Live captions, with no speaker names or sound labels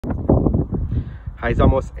It's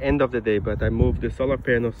almost end of the day, but I moved the solar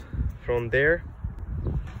panels from there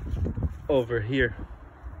over here.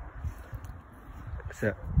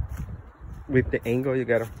 So with the angle you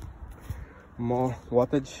got more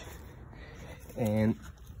wattage, and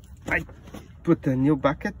I put a new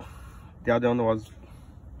bucket. The other one was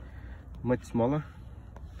much smaller,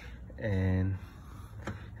 and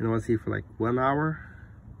it was here for like 1 hour,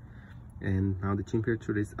 and now the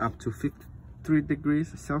temperature is up to 53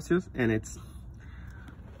 degrees Celsius, and it's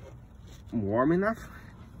warm enough.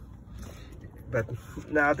 But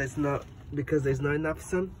now there's not, because there's not enough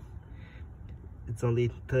sun. It's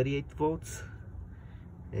only 38 volts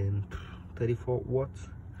and 34 watts,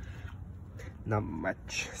 not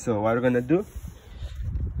much. So what we're gonna do,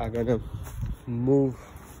 I'm gonna move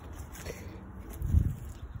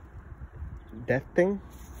that thing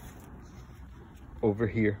over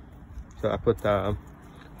here. So I put a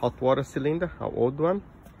hot water cylinder, an old one,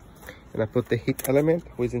 and I put the heat element,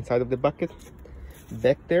 who is inside of the bucket,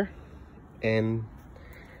 back there, and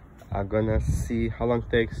I'm gonna see how long it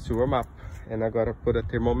takes to warm up. And I gotta put a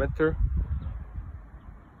thermometer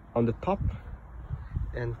on the top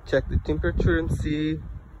and check the temperature and see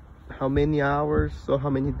how many hours or how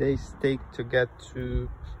many days take to get to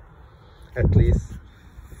at least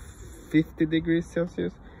 50 degrees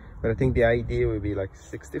Celsius. But I think the idea would be like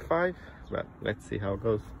 65, but let's see how it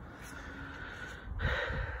goes.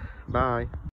 Bye.